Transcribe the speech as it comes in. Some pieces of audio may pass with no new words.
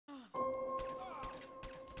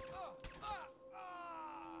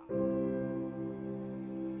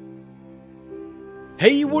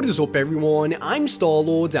Hey, what is up everyone, I'm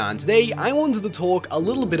Starlord, and today I wanted to talk a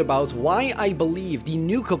little bit about why I believe the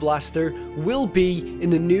Nuka Blaster will be in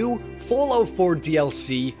the new Fallout 4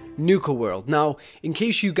 DLC, Nuka World. Now, in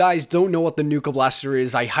case you guys don't know what the Nuka Blaster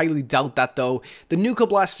is, I highly doubt that though, the Nuka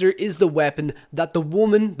Blaster is the weapon that the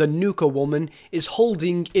woman, the Nuka woman, is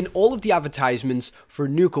holding in all of the advertisements for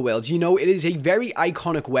Nuka World. You know, it is a very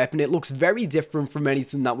iconic weapon, it looks very different from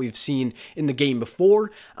anything that we've seen in the game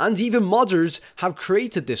before, and even modders have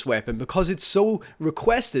created this weapon because it's so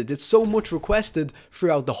requested, it's so much requested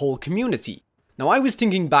throughout the whole community. Now, I was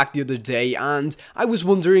thinking back the other day, and I was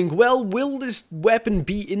wondering, well, will this weapon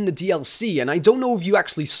be in the DLC? And I don't know if you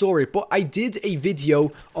actually saw it, but I did a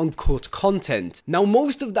video on cut content. Now,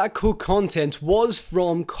 most of that cut content was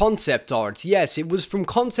from concept art. Yes, it was from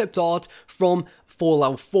concept art from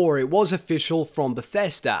Fallout 4, it was official from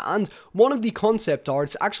Bethesda, and one of the concept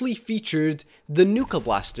arts actually featured the Nuka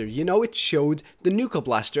Blaster. You know, it showed the Nuka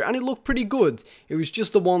Blaster, and it looked pretty good. It was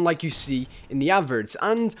just the one like you see in the adverts,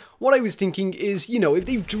 and what I was thinking is, you know, if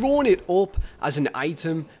they've drawn it up as an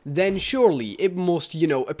item, then surely it must, you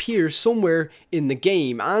know, appear somewhere in the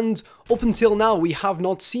game, and up until now we have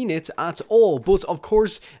not seen it at all. But of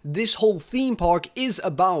course, this whole theme park is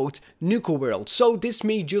about Nuka World, so this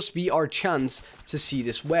may just be our chance to see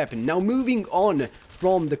this weapon. Now, moving on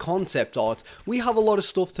from the concept art, we have a lot of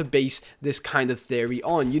stuff to base this kind of theory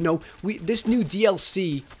on. You know, this new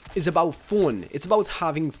DLC is about fun. It's about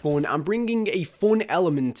having fun and bringing a fun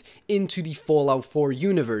element into the Fallout 4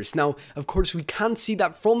 universe. Now, of course, we can't see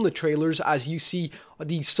that from the trailers, as you see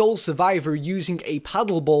the sole survivor using a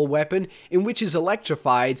paddleball weapon in which is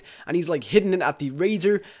electrified, and he's like hitting it at the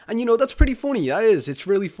raider, and you know, that's pretty funny. That is, it's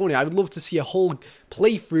really funny. I would love to see a whole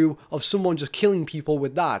playthrough of someone just killing people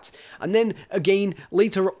with that. And then again,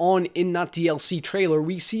 later on in that DLC trailer,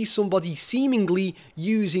 we see somebody seemingly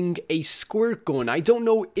using a squirt gun. I don't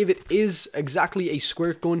know if it is exactly a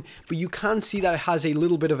squirt gun, but you can see that it has a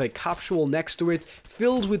little bit of a capsule next to it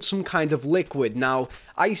filled with some kind of liquid. Now,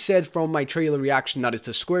 I said from my trailer reaction that it's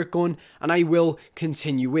a squirt gun, and I will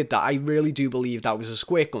continue with that. I really do believe that was a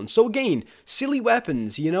squirt gun. So again, silly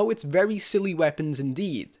weapons, you know, it's very silly weapons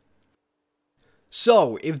indeed.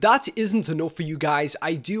 So, if that isn't enough for you guys,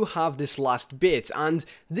 I do have this last bit, and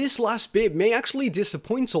this last bit may actually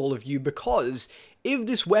disappoint all of you, because if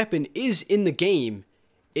this weapon is in the game,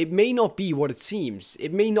 it may not be what it seems.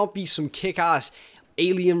 It may not be some kick-ass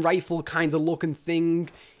alien rifle kind of looking thing.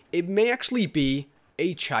 It may actually be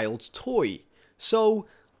a child's toy. So,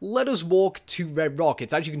 let us walk to Red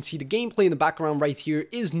Rocket. As you can see, the gameplay in the background right here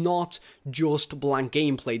is not just blank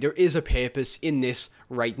gameplay. There is a purpose in this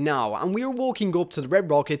right now. And we are walking up to the Red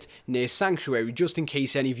Rocket near Sanctuary, just in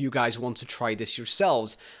case any of you guys want to try this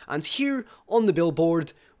yourselves. And here on the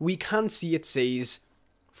billboard, we can see it says,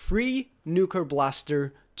 "Free Nuka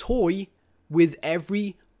Blaster toy with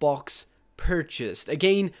every box purchased."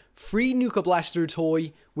 Again, free Nuka Blaster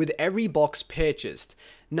toy with every box purchased.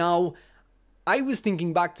 Now, I was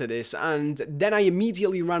thinking back to this, and then I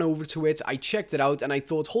immediately ran over to it, I checked it out, and I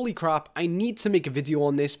thought, holy crap, I need to make a video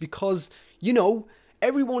on this because, you know,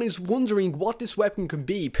 everyone is wondering what this weapon can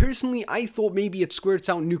be. Personally, I thought maybe it squirts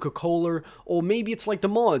out Nuka Cola, or maybe it's like the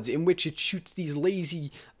mods in which it shoots these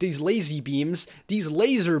laser beams.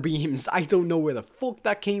 I don't know where the fuck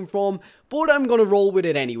that came from, but I'm gonna roll with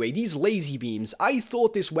it anyway. These lazy beams. I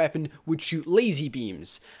thought this weapon would shoot lazy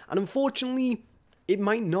beams, and unfortunately, it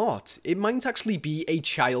might not. It might actually be a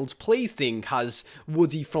child's plaything, as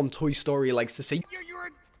Woody from Toy Story likes to say.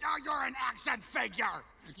 You're an action figure!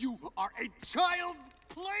 You are a child's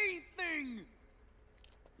plaything!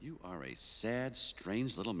 You are a sad,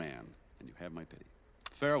 strange little man, and you have my pity.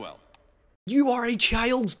 Farewell. You are a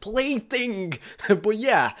child's plaything! But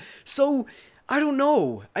yeah, so, I don't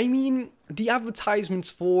know. I mean, the advertisements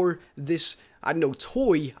for this, I don't know,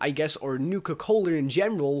 toy, I guess, or Nuka Cola in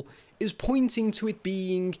general, is pointing to it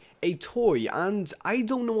being a toy, and I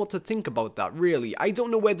don't know what to think about that, really. I don't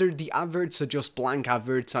know whether the adverts are just blank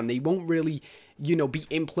adverts and they won't really, you know, be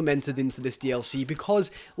implemented into this DLC, because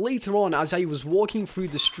later on, as I was walking through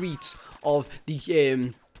the streets of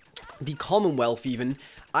the Commonwealth even,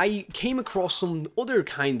 I came across some other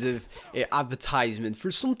kind of advertisement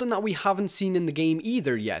for something that we haven't seen in the game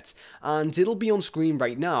either yet, and it'll be on screen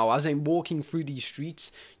right now. As I'm walking through these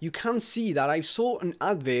streets, you can see that I saw an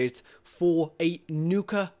advert for a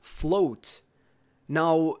Nuka float.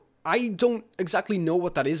 Now, I don't exactly know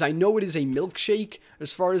what that is. I know it is a milkshake,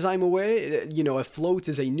 as far as I'm aware. You know, a float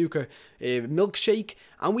is a Nuka milkshake,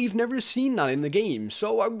 and we've never seen that in the game.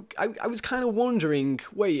 So I was kind of wondering,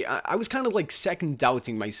 wait, I was kind of like second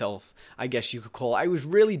doubting myself, I guess you could call it. I was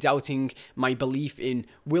really doubting my belief in,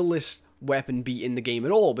 will this weapon be in the game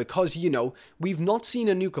at all, because, you know, we've not seen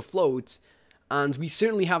a Nuka float, and we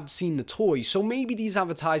certainly haven't seen the toy, so maybe these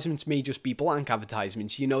advertisements may just be blank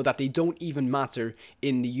advertisements, you know, that they don't even matter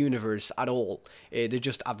in the universe at all. They're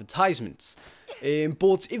just advertisements.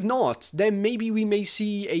 But if not, then maybe we may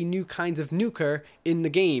see a new kind of Nuka in the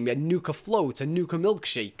game, a Nuka float, a Nuka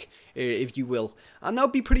milkshake, if you will, and that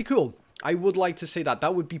would be pretty cool. I would like to say that.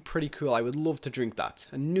 That would be pretty cool. I would love to drink that.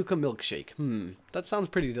 A Nuka milkshake. That sounds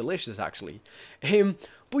pretty delicious, actually.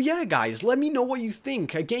 But yeah, guys, let me know what you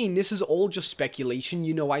think. Again, this is all just speculation.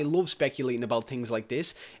 You know, I love speculating about things like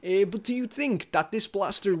this. But do you think that this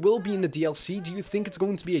blaster will be in the DLC? Do you think it's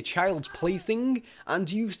going to be a child's play thing? And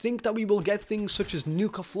do you think that we will get things such as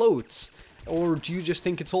Nuka floats? Or do you just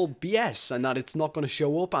think it's all BS and that it's not going to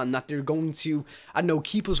show up and that they're going to, I don't know,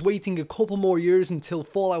 keep us waiting a couple more years until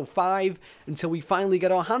Fallout 5, until we finally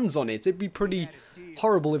get our hands on it? It'd be pretty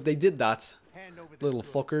horrible if they did that. Little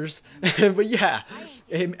fuckers. But yeah,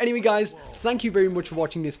 anyway guys, thank you very much for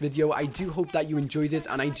watching this video. I do hope that you enjoyed it,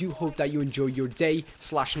 and I do hope that you enjoy your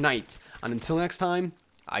day/night. And until next time,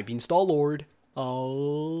 I've been Star-Lord.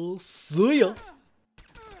 I'll see ya.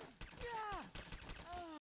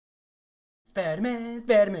 Spider-Man,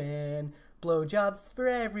 Spider-Man, blowjobs for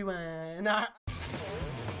everyone.